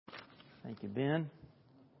Thank you, Ben.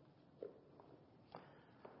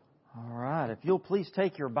 All right, if you'll please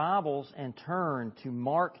take your Bibles and turn to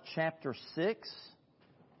Mark chapter 6.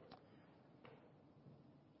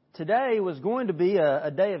 Today was going to be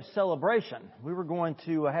a day of celebration. We were going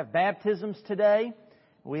to have baptisms today.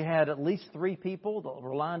 We had at least 3 people that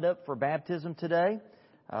were lined up for baptism today.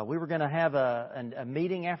 We were going to have a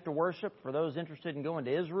meeting after worship for those interested in going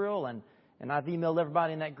to Israel, and I've emailed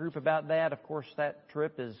everybody in that group about that. Of course, that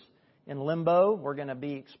trip is in limbo. We're going to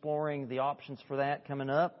be exploring the options for that coming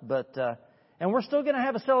up. And we're still going to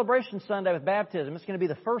have a celebration Sunday with baptism. It's going to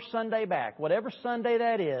be the first Sunday back. Whatever Sunday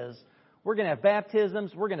that is, we're going to have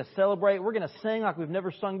baptisms. We're going to celebrate. We're going to sing like we've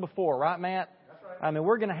never sung before. Right, Matt? That's right. I mean,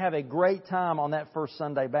 we're going to have a great time on that first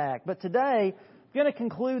Sunday back. But today, we're going to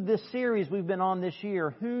conclude this series we've been on this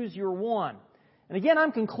year, Who's Your One? And again,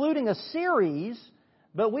 I'm concluding a series,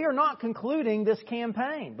 but we are not concluding this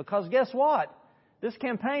campaign. Because guess what? This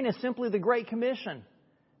campaign is simply the Great Commission.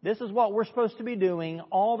 This is what we're supposed to be doing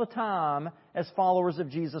all the time as followers of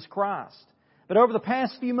Jesus Christ. But over the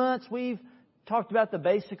past few months, we've talked about the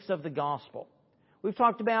basics of the gospel. We've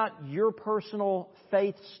talked about your personal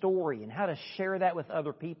faith story and how to share that with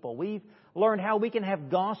other people. We've learned how we can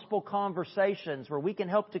have gospel conversations where we can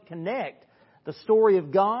help to connect the story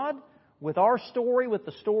of God with our story, with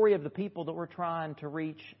the story of the people that we're trying to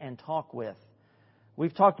reach and talk with.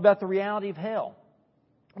 We've talked about the reality of hell,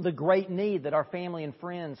 the great need that our family and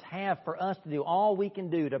friends have for us to do all we can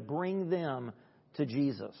do to bring them to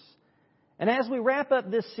Jesus. And as we wrap up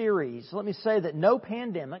this series, let me say that no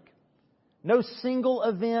pandemic, no single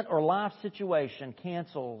event or life situation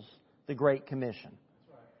cancels the Great Commission.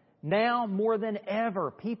 Now more than ever,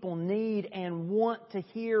 people need and want to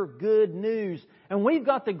hear good news. And we've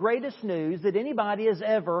got the greatest news that anybody has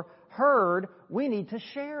ever heard. We need to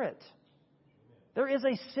share it. There is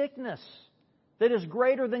a sickness that is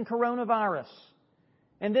greater than coronavirus.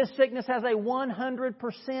 And this sickness has a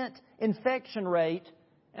 100% infection rate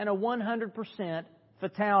and a 100%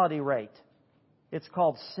 fatality rate. It's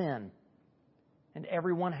called sin. And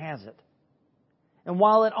everyone has it. And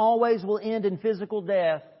while it always will end in physical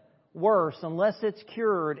death, worse, unless it's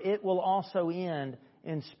cured, it will also end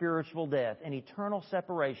in spiritual death, in eternal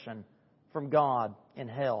separation from God in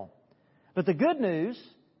hell. But the good news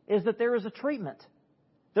is that there is a treatment.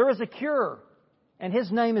 There is a cure. And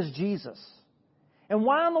His name is Jesus. And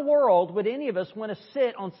why in the world would any of us want to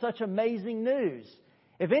sit on such amazing news?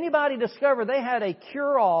 If anybody discovered they had a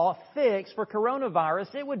cure-all fix for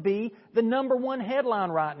coronavirus, it would be the number one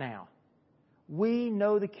headline right now. We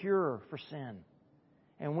know the cure for sin.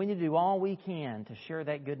 And we need to do all we can to share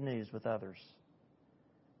that good news with others.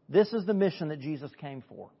 This is the mission that Jesus came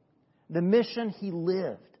for. The mission He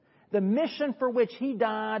lived. The mission for which He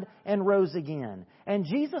died and rose again. And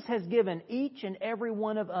Jesus has given each and every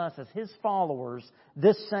one of us as His followers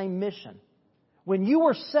this same mission. When you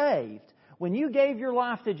were saved, when you gave your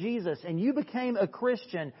life to Jesus and you became a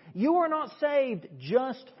Christian, you were not saved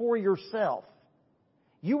just for yourself.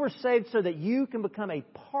 You were saved so that you can become a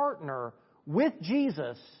partner with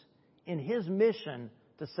Jesus in His mission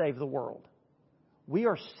to save the world. We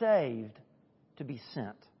are saved to be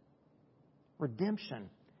sent. Redemption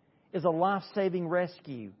is a life-saving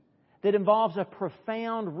rescue that involves a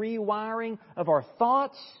profound rewiring of our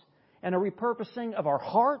thoughts and a repurposing of our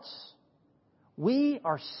hearts. We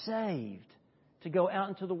are saved to go out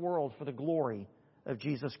into the world for the glory of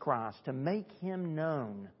Jesus Christ, to make Him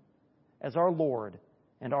known as our Lord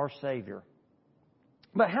and our Savior.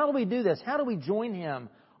 But how do we do this? How do we join Him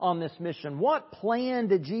on this mission? What plan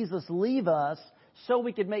did Jesus leave us so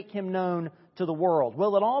we could make Him known to the world?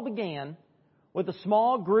 Well, it all began with a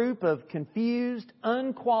small group of confused,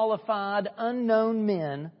 unqualified, unknown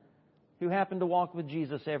men who happened to walk with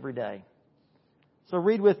Jesus every day. So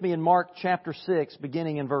read with me in Mark chapter 6,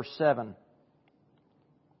 beginning in verse 7.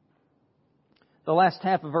 The last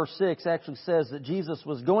half of verse 6 actually says that Jesus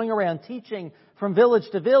was going around teaching from village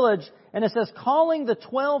to village, and it says, calling the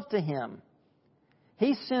 12 to Him,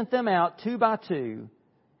 He sent them out 2 by 2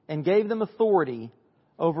 and gave them authority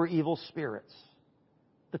over evil spirits.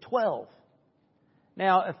 The 12.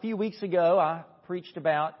 Now, a few weeks ago, I preached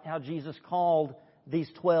about how Jesus called these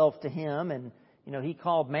 12 to Him. And, He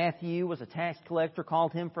called Matthew, was a tax collector,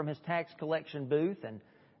 called him from his tax collection booth.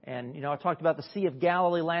 And I talked about the Sea of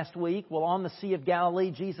Galilee last week. Well, on the Sea of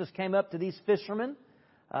Galilee, Jesus came up to these fishermen,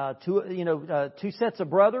 two sets of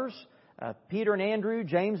brothers, Peter and Andrew,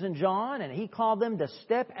 James and John. And He called them to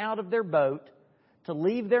step out of their boat, to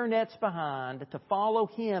leave their nets behind, to follow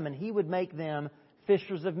Him, and He would make them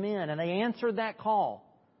fishers of men. And they answered that call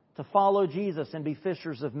to follow Jesus and be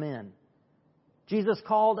fishers of men. Jesus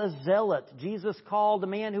called a zealot. Jesus called a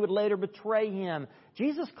man who would later betray Him.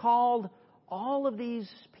 Jesus called all of these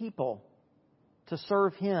people to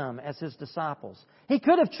serve Him as His disciples. He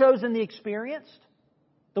could have chosen the experienced,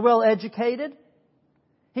 the well-educated.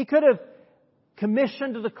 He could have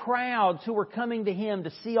commissioned the crowds who were coming to Him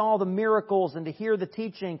to see all the miracles and to hear the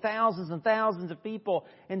teaching, thousands and thousands of people.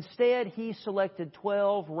 Instead, He selected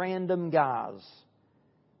 12 random guys,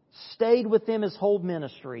 stayed with them His whole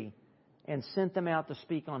ministry, and sent them out to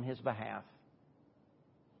speak on His behalf.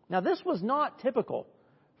 Now, this was not typical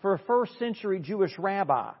for a first century Jewish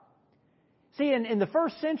rabbi. See, in the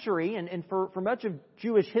first century, and for much of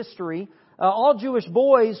Jewish history, all Jewish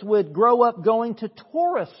boys would grow up going to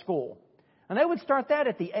Torah school. And they would start that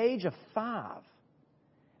at the age of 5.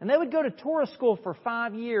 And they would go to Torah school for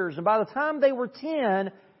 5 years. And by the time they were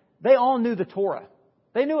 10, they all knew the Torah.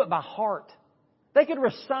 They knew it by heart. They could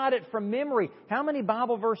recite it from memory. How many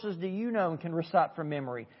Bible verses do you know and can recite from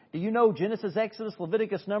memory? Do you know Genesis, Exodus,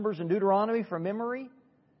 Leviticus, Numbers, and Deuteronomy from memory?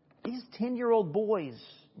 These 10-year-old boys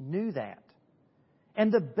knew that.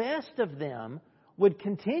 And the best of them would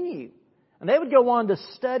continue. And they would go on to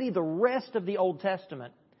study the rest of the Old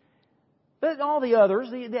Testament. But all the others,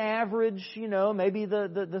 the average, maybe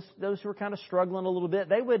those who were kind of struggling a little bit,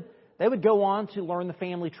 they would go on to learn the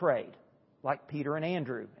family trade, like Peter and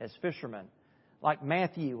Andrew as fishermen. Like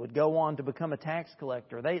Matthew would go on to become a tax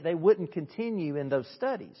collector. They wouldn't continue in those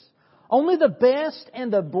studies. Only the best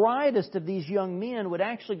and the brightest of these young men would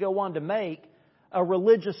actually go on to make a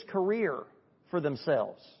religious career for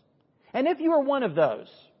themselves. And if you were one of those,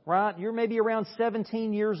 right, you're maybe around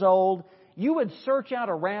 17 years old, you would search out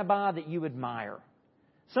a rabbi that you admire.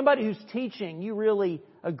 Somebody whose teaching you really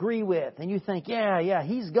agree with. And you think, yeah,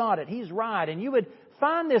 he's got it. He's right. And you would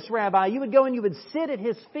find this rabbi. You would go and you would sit at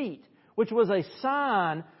his feet, which was a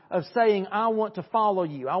sign of saying, I want to follow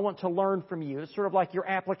you. I want to learn from you. It's sort of like your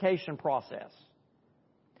application process.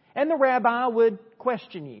 And the rabbi would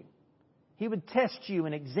question you. He would test you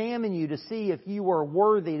and examine you to see if you were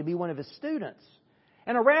worthy to be one of his students.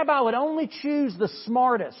 And a rabbi would only choose the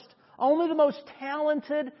smartest, only the most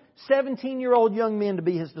talented 17-year-old young men to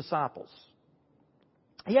be his disciples.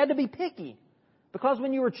 He had to be picky because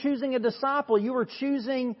when you were choosing a disciple, you were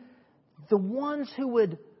choosing the ones who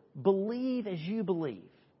would believe as you believe,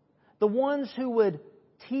 the ones who would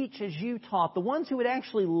teach as you taught, the ones who would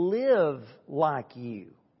actually live like you.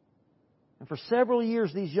 And for several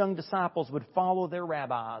years, these young disciples would follow their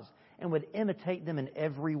rabbis and would imitate them in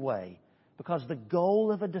every way because the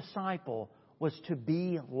goal of a disciple was to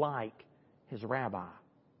be like his rabbi.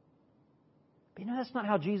 But that's not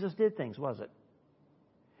how Jesus did things, was it?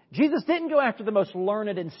 Jesus didn't go after the most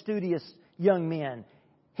learned and studious young men.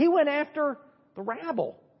 He went after the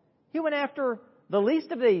rabble. He went after the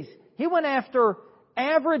least of these. He went after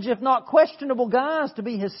average, if not questionable guys to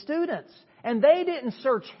be his students. And they didn't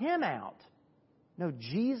search him out. No,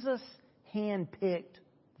 Jesus handpicked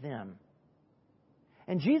them.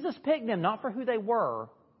 And Jesus picked them not for who they were,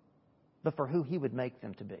 but for who He would make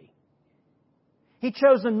them to be. He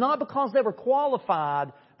chose them not because they were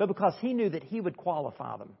qualified, but because He knew that He would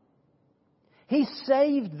qualify them. He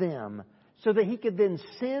saved them so that He could then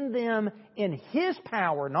send them in His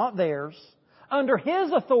power, not theirs, under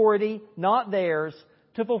His authority, not theirs,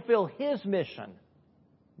 to fulfill His mission,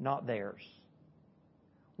 not theirs.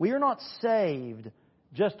 We are not saved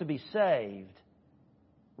just to be saved.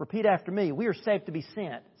 Repeat after me. We are saved to be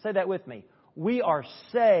sent. Say that with me. We are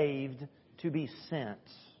saved to be sent.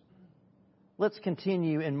 Let's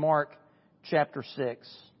continue in Mark chapter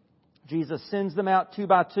 6. Jesus sends them out 2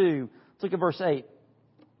 by 2. Let's look at verse 8.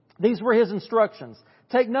 These were His instructions.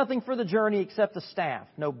 Take nothing for the journey except a staff.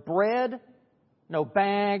 No bread, no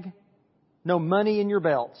bag, no money in your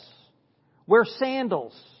belts. Wear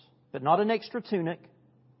sandals, but not an extra tunic.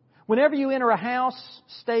 Whenever you enter a house,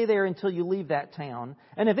 stay there until you leave that town.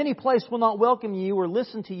 And if any place will not welcome you or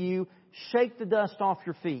listen to you, shake the dust off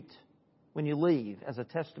your feet when you leave as a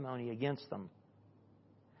testimony against them.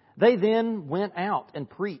 They then went out and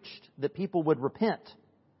preached that people would repent.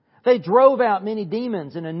 They drove out many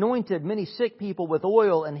demons and anointed many sick people with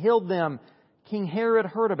oil and healed them. King Herod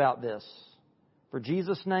heard about this, for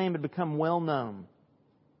Jesus' name had become well known.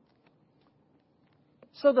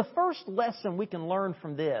 So the first lesson we can learn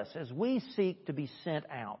from this as we seek to be sent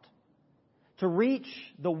out, to reach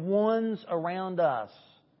the ones around us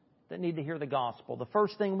that need to hear the gospel, the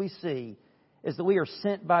first thing we see is that we are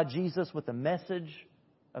sent by Jesus with a message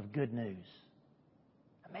of good news.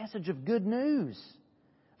 A message of good news.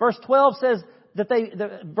 Verse 12 says that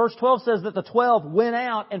the 12 went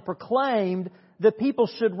out and proclaimed that people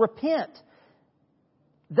should repent.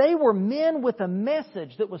 They were men with a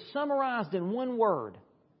message that was summarized in one word: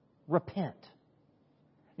 repent.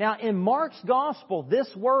 Now, in Mark's Gospel, this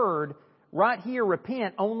word right here,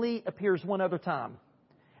 repent, only appears one other time.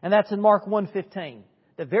 And that's in Mark 1:15.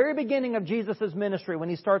 The very beginning of Jesus' ministry, when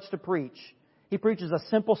He starts to preach, He preaches a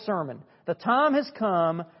simple sermon. The time has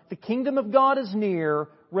come, the kingdom of God is near,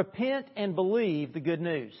 repent and believe the good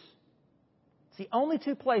news. It's the only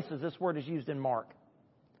two places this word is used in Mark.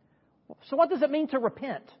 So what does it mean to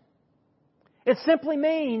repent? It simply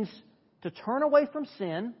means to turn away from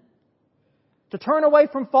sin, to turn away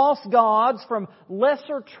from false gods, from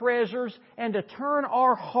lesser treasures, and to turn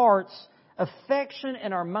our hearts' affection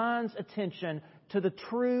and our mind's attention to the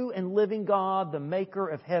true and living God, the maker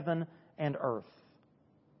of heaven and earth.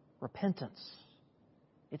 Repentance.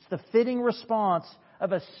 It's the fitting response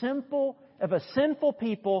of a sinful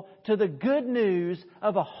people to the good news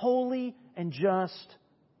of a holy and just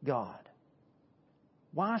God.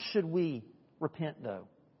 Why should we repent, though?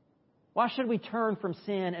 Why should we turn from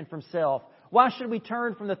sin and from self? Why should we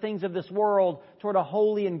turn from the things of this world toward a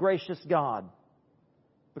holy and gracious God?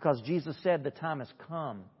 Because Jesus said the time has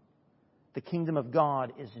come. The kingdom of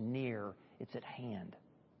God is near. It's at hand.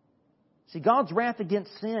 See, God's wrath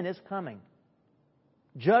against sin is coming.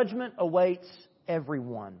 Judgment awaits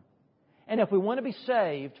everyone. And if we want to be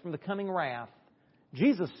saved from the coming wrath,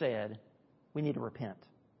 Jesus said we need to repent.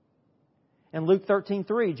 In Luke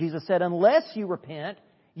 13:3, Jesus said, unless you repent,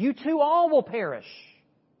 you too all will perish.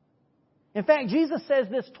 In fact, Jesus says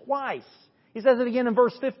this twice. He says it again in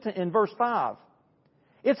verse 5.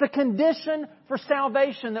 It's a condition for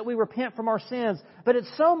salvation that we repent from our sins. But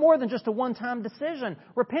it's so more than just a one-time decision.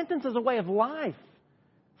 Repentance is a way of life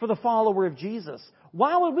for the follower of Jesus.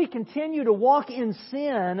 Why would we continue to walk in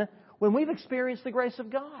sin when we've experienced the grace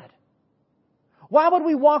of God? Why would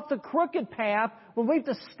we walk the crooked path when we've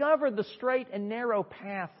discovered the straight and narrow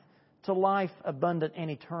path to life abundant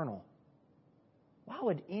and eternal? Why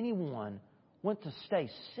would anyone want to stay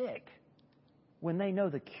sick when they know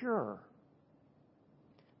the cure?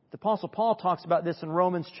 The Apostle Paul talks about this in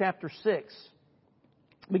Romans chapter 6.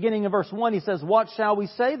 Beginning in verse 1, he says, what shall we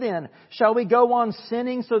say then? Shall we go on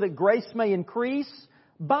sinning so that grace may increase?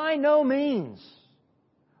 By no means.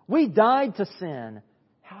 We died to sin.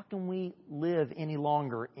 How can we live any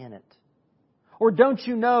longer in it? Or don't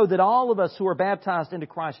you know that all of us who are baptized into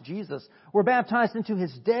Christ Jesus were baptized into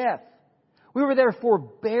His death? We were therefore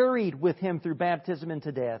buried with Him through baptism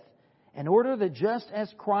into death, in order that just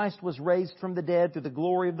as Christ was raised from the dead through the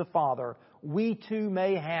glory of the Father, we too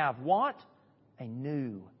may have what? A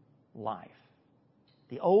new life.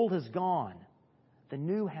 The old has gone. The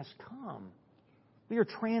new has come. We are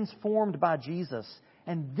transformed by Jesus.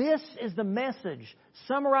 And this is the message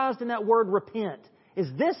summarized in that word repent, is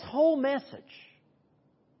this whole message.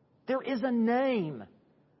 There is a name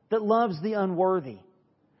that loves the unworthy.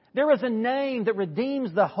 There is a name that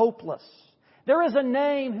redeems the hopeless. There is a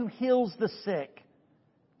name who heals the sick.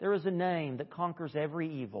 There is a name that conquers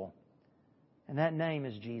every evil. And that name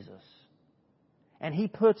is Jesus. And He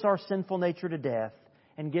puts our sinful nature to death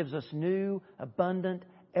and gives us new, abundant,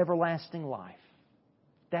 everlasting life.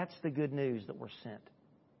 That's the good news that we're sent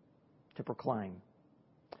to proclaim.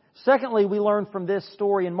 Secondly, we learn from this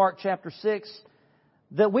story in Mark chapter 6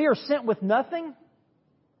 that we are sent with nothing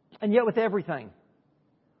and yet with everything.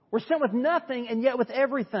 We're sent with nothing and yet with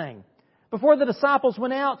everything. Before the disciples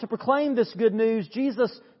went out to proclaim this good news,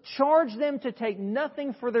 Jesus charged them to take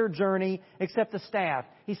nothing for their journey except a staff.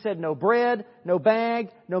 He said no bread, no bag,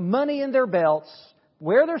 no money in their belts.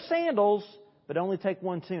 Wear their sandals, but only take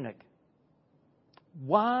one tunic.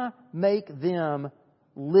 Why make them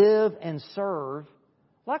live and serve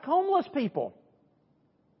like homeless people?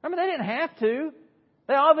 I mean, they didn't have to.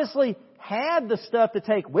 They obviously had the stuff to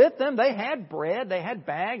take with them. They had bread, they had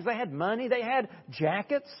bags, they had money, they had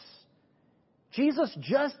jackets. Jesus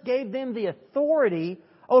just gave them the authority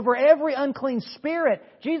over every unclean spirit.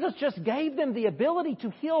 Jesus just gave them the ability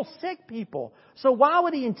to heal sick people. So why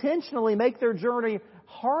would He intentionally make their journey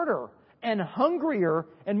harder and hungrier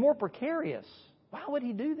and more precarious? Why would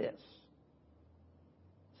He do this?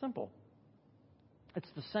 Simple. It's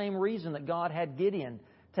the same reason that God had Gideon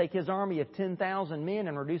take his army of 10,000 men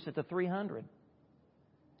and reduce it to 300.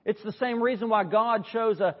 It's the same reason why God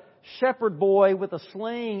chose a shepherd boy with a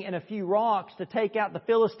sling and a few rocks to take out the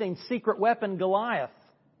Philistine's secret weapon, Goliath.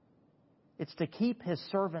 It's to keep His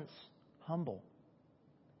servants humble.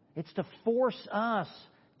 It's to force us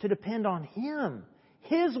to depend on Him,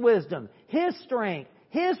 His wisdom, His strength,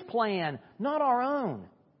 His plan, not our own.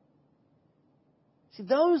 See,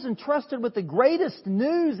 those entrusted with the greatest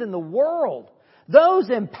news in the world, those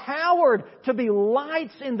empowered to be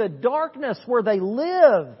lights in the darkness where they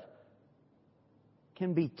live,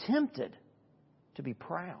 can be tempted to be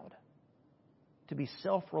proud, to be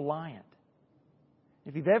self-reliant.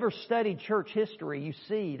 If you've ever studied church history, you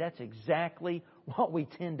see that's exactly what we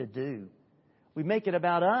tend to do. We make it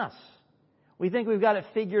about us. We think we've got it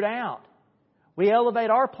figured out. We elevate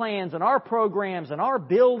our plans and our programs and our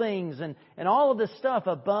buildings and all of this stuff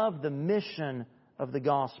above the mission of the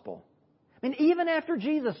gospel. I mean, even after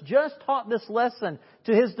Jesus just taught this lesson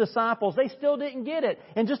to His disciples, they still didn't get it.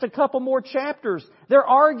 In just a couple more chapters, they're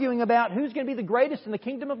arguing about who's going to be the greatest in the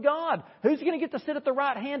kingdom of God. Who's going to get to sit at the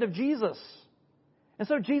right hand of Jesus? And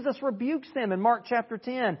so Jesus rebukes them in Mark chapter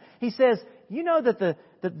 10. He says, you know that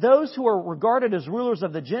those who are regarded as rulers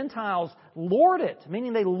of the Gentiles lord it,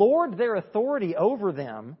 meaning they lord their authority over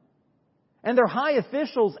them, and their high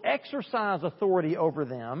officials exercise authority over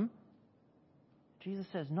them. Jesus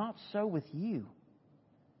says, not so with you.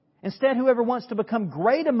 Instead, whoever wants to become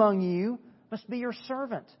great among you must be your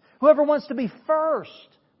servant. Whoever wants to be first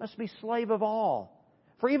must be slave of all.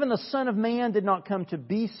 For even the Son of Man did not come to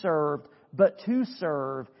be served, but to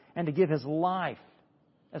serve and to give His life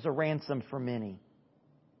as a ransom for many.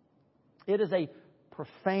 It is a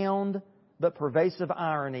profound but pervasive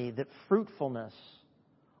irony that fruitfulness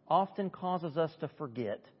often causes us to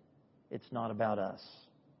forget it's not about us.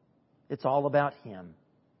 It's all about Him.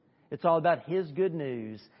 It's all about His good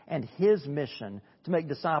news and His mission to make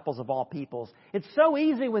disciples of all peoples. It's so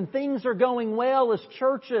easy when things are going well as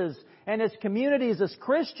churches and as communities, as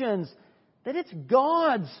Christians, that it's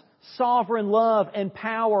God's sovereign love and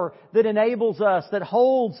power that enables us, that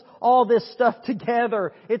holds all this stuff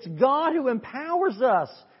together. It's God who empowers us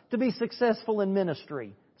to be successful in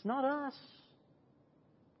ministry. It's not us.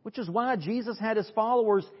 Which is why Jesus had His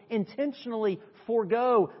followers intentionally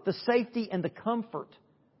forego the safety and the comfort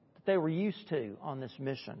that they were used to on this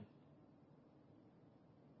mission.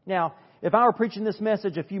 Now, if I were preaching this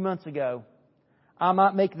message a few months ago, I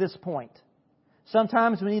might make this point.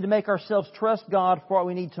 Sometimes we need to make ourselves trust God for what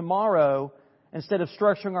we need tomorrow instead of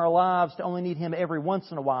structuring our lives to only need Him every once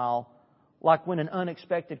in a while, like when an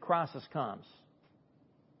unexpected crisis comes.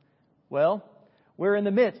 Well, we're in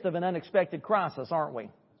the midst of an unexpected crisis, aren't we?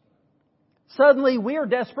 Suddenly, we are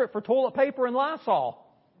desperate for toilet paper and Lysol.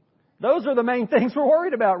 Those are the main things we're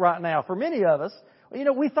worried about right now for many of us.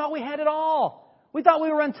 We thought we had it all. We thought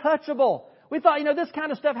we were untouchable. We thought, this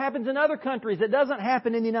kind of stuff happens in other countries. It doesn't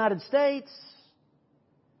happen in the United States.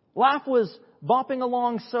 Life was bopping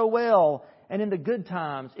along so well, and in the good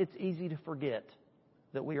times, it's easy to forget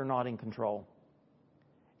that we are not in control.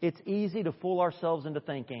 It's easy to fool ourselves into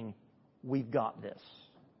thinking, we've got this.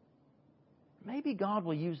 Maybe God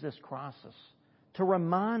will use this crisis to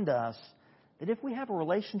remind us that if we have a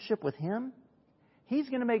relationship with Him, He's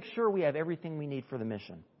going to make sure we have everything we need for the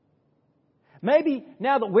mission. Maybe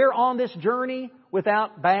now that we're on this journey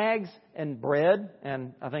without bags and bread,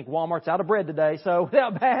 and I think Walmart's out of bread today, so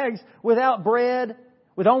without bags, without bread,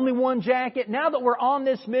 with only one jacket, now that we're on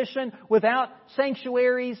this mission without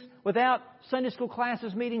sanctuaries, without Sunday school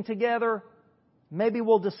classes meeting together, maybe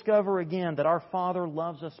we'll discover again that our Father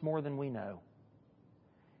loves us more than we know.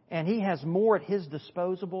 And He has more at His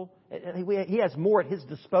disposal. He has more at His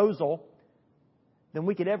disposal than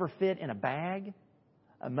we could ever fit in a bag,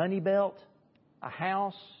 a money belt, a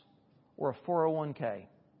house, or a 401k.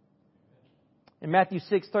 In Matthew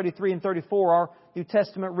 6:33 and 34, our New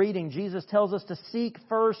Testament reading, Jesus tells us to seek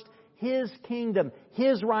first His kingdom,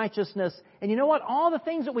 His righteousness. And you know what? All the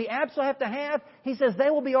things that we absolutely have to have, He says they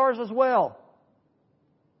will be ours as well.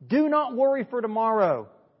 Do not worry for tomorrow.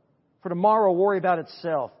 For tomorrow will worry about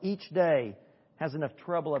itself. Each day has enough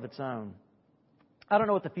trouble of its own. I don't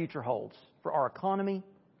know what the future holds for our economy.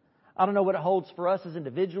 I don't know what it holds for us as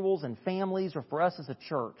individuals and families or for us as a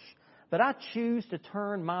church. But I choose to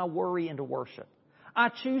turn my worry into worship. I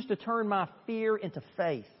choose to turn my fear into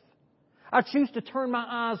faith. I choose to turn my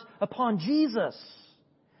eyes upon Jesus.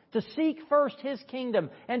 To seek first His kingdom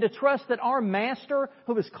and to trust that our Master,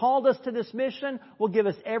 who has called us to this mission, will give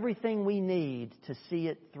us everything we need to see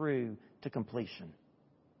it through to completion.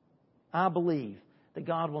 I believe that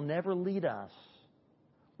God will never lead us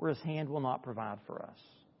where His hand will not provide for us.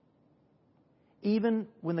 Even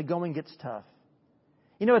when the going gets tough.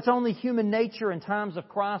 It's only human nature in times of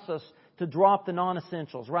crisis to drop the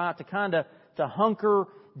non-essentials, right? To hunker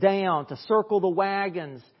down, to circle the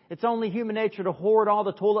wagons. It's only human nature to hoard all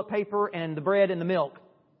the toilet paper and the bread and the milk.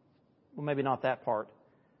 Well, maybe not that part.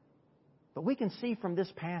 But we can see from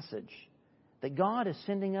this passage that God is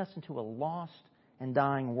sending us into a lost and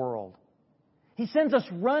dying world. He sends us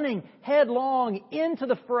running headlong into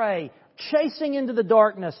the fray, chasing into the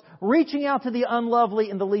darkness, reaching out to the unlovely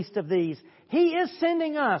and the least of these. He is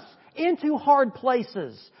sending us into hard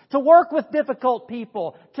places, to work with difficult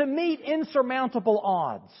people, to meet insurmountable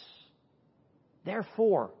odds.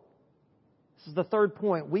 Therefore, this is the third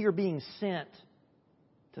point, we are being sent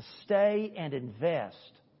to stay and invest,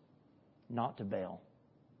 not to bail.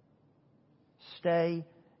 Stay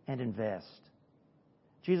and invest.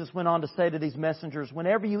 Jesus went on to say to these messengers,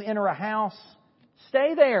 whenever you enter a house,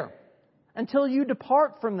 stay there until you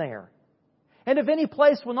depart from there. And if any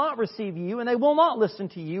place will not receive you and they will not listen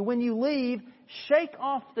to you, when you leave, shake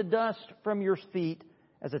off the dust from your feet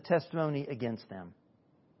as a testimony against them.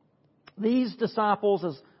 These disciples,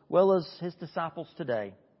 as well as His disciples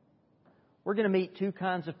today, we're going to meet two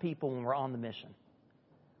kinds of people when we're on the mission.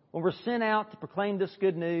 When we're sent out to proclaim this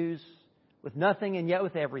good news with nothing and yet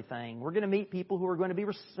with everything, we're going to meet people who are going to be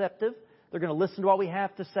receptive. They're going to listen to what we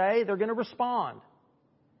have to say. They're going to respond.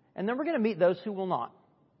 And then we're going to meet those who will not.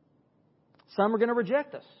 Some are going to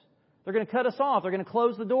reject us. They're going to cut us off. They're going to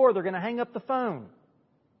close the door. They're going to hang up the phone.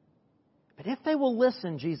 But if they will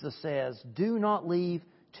listen, Jesus says, do not leave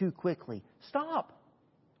too quickly. Stop.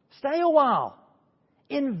 Stay a while.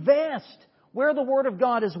 Invest where the Word of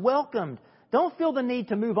God is welcomed. Don't feel the need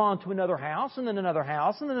to move on to another house and then another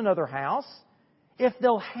house and then another house. If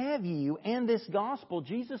they'll have you and this gospel,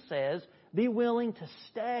 Jesus says, be willing to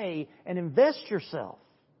stay and invest yourself.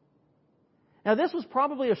 Now, this was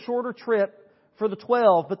probably a shorter trip for the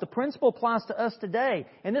 12, but the principle applies to us today.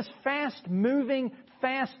 In this fast-moving,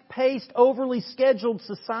 fast-paced, overly scheduled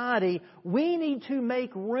society, we need to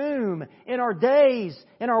make room in our days,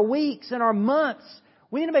 in our weeks, in our months.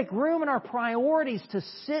 We need to make room in our priorities to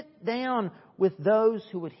sit down with those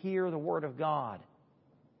who would hear the Word of God.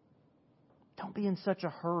 Don't be in such a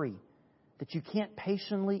hurry that you can't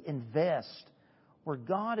patiently invest where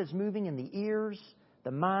God is moving in the ears,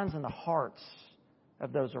 the minds, and the hearts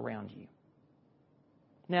of those around you.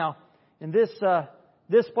 Now, in this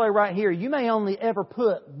display right here, you may only ever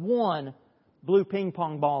put one blue ping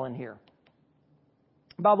pong ball in here.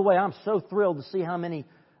 By the way, I'm so thrilled to see how many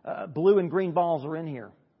blue and green balls are in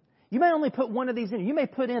here. You may only put one of these in. You may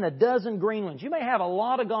put in a dozen green ones. You may have a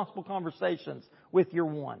lot of gospel conversations with your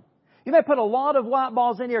one. You may put a lot of white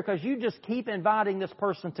balls in here because you just keep inviting this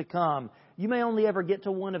person to come. You may only ever get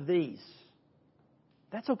to one of these.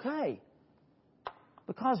 That's okay.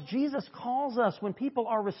 Because Jesus calls us when people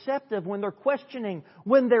are receptive, when they're questioning,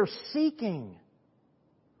 when they're seeking.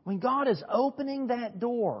 When God is opening that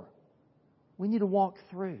door, we need to walk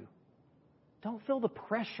through. Don't feel the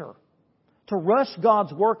pressure to rush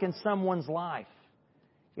God's work in someone's life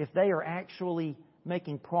if they are actually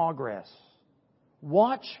making progress.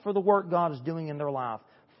 Watch for the work God is doing in their life.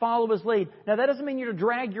 Follow His lead. Now, that doesn't mean you're to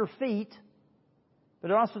drag your feet,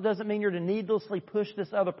 but it also doesn't mean you're to needlessly push this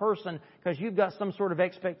other person because you've got some sort of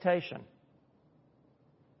expectation.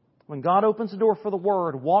 When God opens the door for the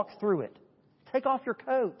Word, walk through it. Take off your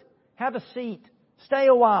coat. Have a seat. Stay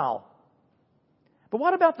a while. But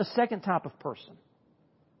what about the second type of person?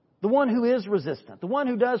 The one who is resistant. The one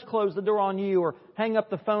who does close the door on you or hang up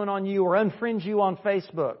the phone on you or unfriend you on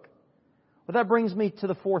Facebook. Well, that brings me to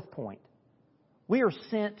the fourth point. We are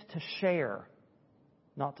sent to share,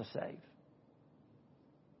 not to save.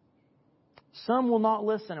 Some will not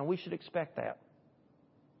listen, and we should expect that.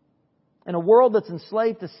 In a world that's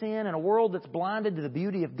enslaved to sin, in a world that's blinded to the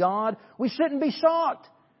beauty of God, we shouldn't be shocked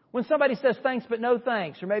when somebody says thanks but no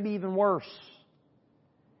thanks, or maybe even worse.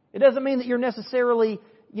 It doesn't mean that you're necessarily,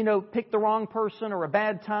 picked the wrong person or a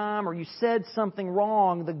bad time or you said something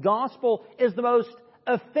wrong. The gospel is the most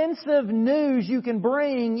offensive news you can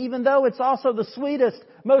bring, even though it's also the sweetest,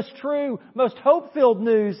 most true, most hope-filled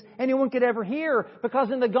news anyone could ever hear. Because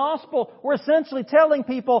in the gospel, we're essentially telling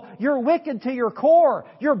people, you're wicked to your core.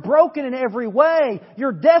 You're broken in every way.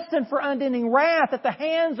 You're destined for unending wrath at the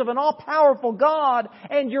hands of an all-powerful God.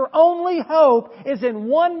 And your only hope is in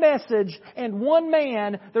one message and one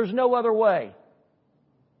man. There's no other way.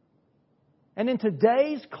 And in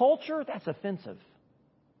today's culture, that's offensive.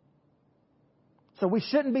 So we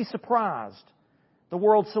shouldn't be surprised. The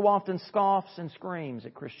world so often scoffs and screams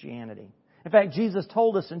at Christianity. In fact, Jesus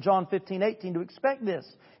told us in John 15:18 to expect this.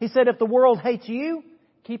 He said, if the world hates you,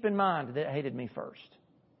 keep in mind that it hated me first.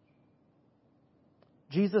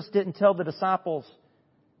 Jesus didn't tell the disciples,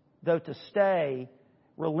 though, to stay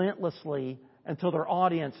relentlessly until their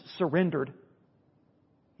audience surrendered.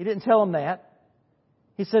 He didn't tell them that.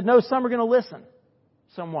 He said, no, some are going to listen.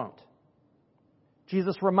 Some won't.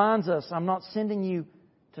 Jesus reminds us, I'm not sending you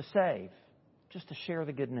to save, just to share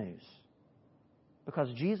the good news. Because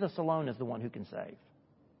Jesus alone is the one who can save.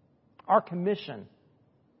 Our commission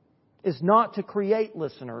is not to create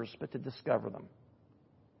listeners, but to discover them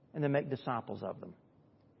and then make disciples of them.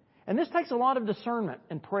 And this takes a lot of discernment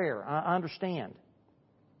and prayer, I understand.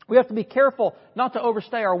 We have to be careful not to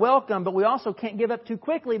overstay our welcome, but we also can't give up too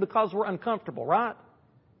quickly because we're uncomfortable, right?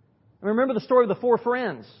 Remember the story of the 4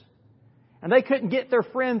 friends. And they couldn't get their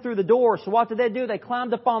friend through the door, so what did they do? They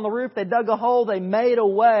climbed up on the roof, they dug a hole, they made a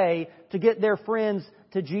way to get their friends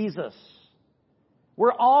to Jesus.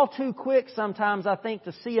 We're all too quick sometimes, I think,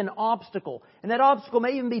 to see an obstacle. And that obstacle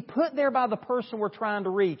may even be put there by the person we're trying to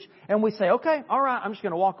reach. And we say, okay, all right, I'm just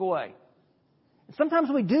going to walk away. And sometimes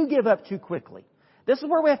we do give up too quickly. This is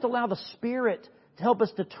where we have to allow the Spirit to help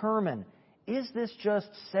us determine, is this just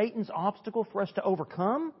Satan's obstacle for us to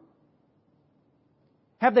overcome?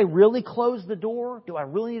 Have they really closed the door? Do I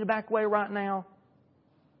really need to back away right now?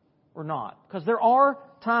 Or not? Because there are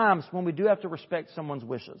times when we do have to respect someone's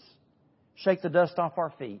wishes. Shake the dust off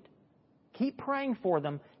our feet. Keep praying for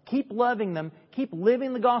them. Keep loving them. Keep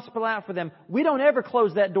living the gospel out for them. We don't ever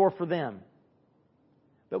close that door for them.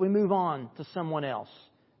 But we move on to someone else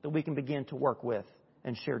that we can begin to work with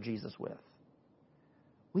and share Jesus with.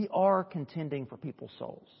 We are contending for people's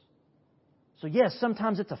souls. So yes,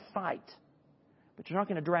 sometimes it's a fight. But you're not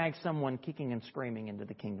going to drag someone kicking and screaming into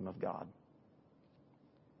the kingdom of God.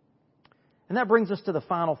 And that brings us to the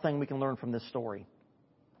final thing we can learn from this story.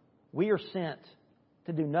 We are sent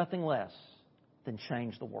to do nothing less than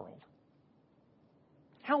change the world.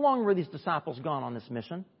 How long were these disciples gone on this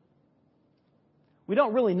mission? We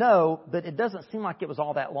don't really know, but it doesn't seem like it was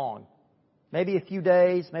all that long. Maybe a few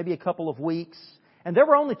days, maybe a couple of weeks. And there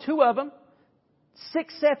were only 2 of them.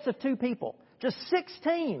 6 sets of 2 people. Just 6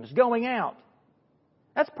 teams going out.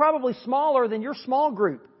 That's probably smaller than your small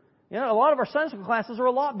group. You know, a lot of our Sunday school classes are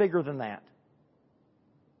a lot bigger than that.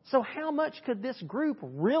 So how much could this group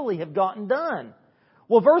really have gotten done?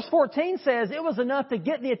 Well, verse 14 says it was enough to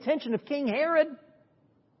get the attention of King Herod.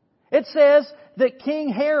 It says that King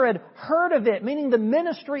Herod heard of it, meaning the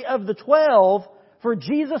ministry of the 12, for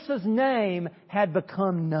Jesus' name had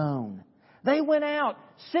become known. They went out,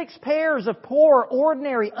 6 pairs of poor,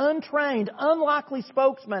 ordinary, untrained, unlikely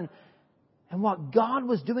spokesmen. And what God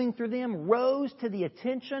was doing through them rose to the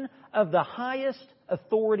attention of the highest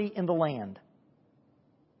authority in the land.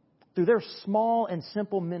 Through their small and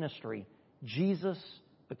simple ministry, Jesus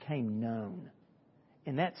became known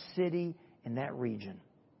in that city, in that region.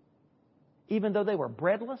 Even though they were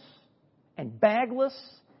breadless and bagless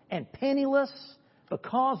and penniless,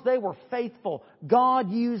 because they were faithful, God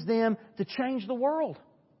used them to change the world.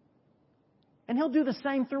 And He'll do the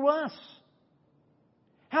same through us.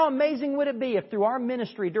 How amazing would it be if through our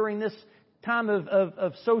ministry during this time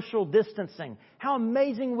of social distancing, how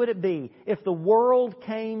amazing would it be if the world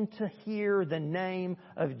came to hear the name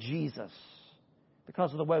of Jesus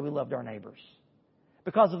because of the way we loved our neighbors,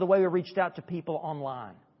 because of the way we reached out to people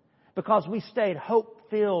online, because we stayed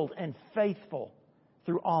hope-filled and faithful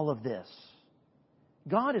through all of this.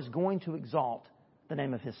 God is going to exalt the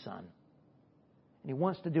name of His Son. And He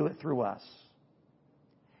wants to do it through us.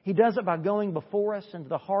 He does it by going before us into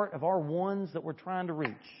the heart of our ones that we're trying to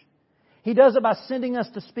reach. He does it by sending us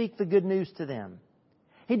to speak the good news to them.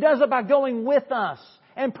 He does it by going with us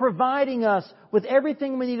and providing us with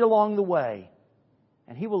everything we need along the way.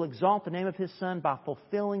 And He will exalt the name of His Son by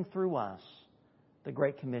fulfilling through us the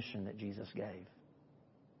great commission that Jesus gave.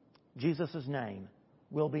 Jesus' name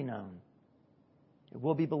will be known. It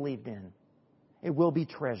will be believed in. It will be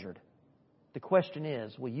treasured. The question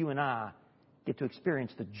is, will you and I get to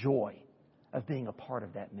experience the joy of being a part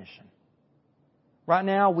of that mission? Right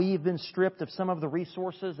now, we've been stripped of some of the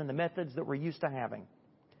resources and the methods that we're used to having.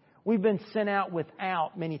 We've been sent out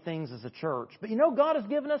without many things as a church. But you know, God has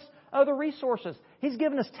given us other resources. He's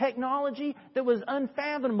given us technology that was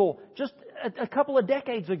unfathomable just a couple of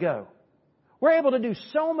decades ago. We're able to do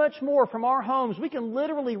so much more from our homes. We can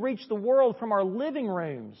literally reach the world from our living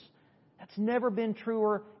rooms. That's never been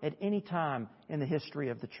truer at any time in the history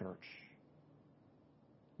of the church.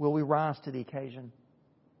 Will we rise to the occasion?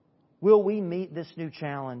 Will we meet this new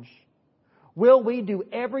challenge? Will we do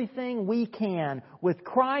everything we can with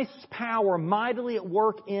Christ's power mightily at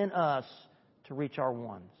work in us to reach our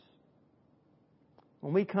ones?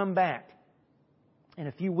 When we come back in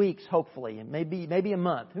a few weeks, hopefully, and maybe a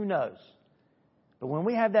month, who knows? But when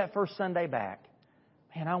we have that first Sunday back,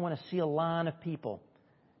 man, I want to see a line of people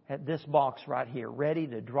at this box right here, ready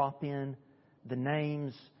to drop in the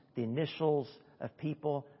names, the initials of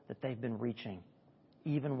people that they've been reaching,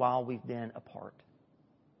 even while we've been apart.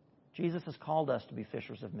 Jesus has called us to be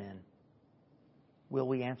fishers of men. Will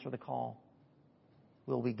we answer the call?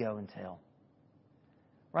 Will we go and tell?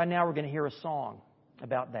 Right now we're going to hear a song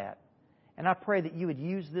about that. And I pray that you would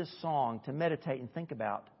use this song to meditate and think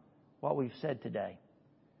about what we've said today.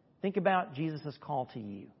 Think about Jesus' call to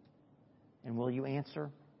you. And will you answer?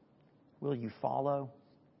 Will you follow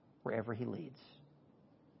wherever He leads?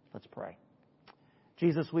 Let's pray.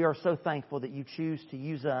 Jesus, we are so thankful that you choose to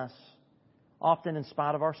use us, often in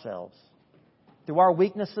spite of ourselves. Through our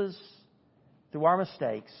weaknesses, through our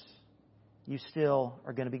mistakes, you still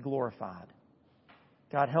are going to be glorified.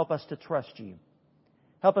 God, help us to trust you.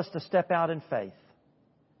 Help us to step out in faith.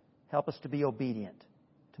 Help us to be obedient,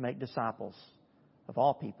 to make disciples of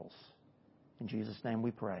all peoples. In Jesus' name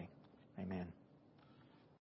we pray. Amen.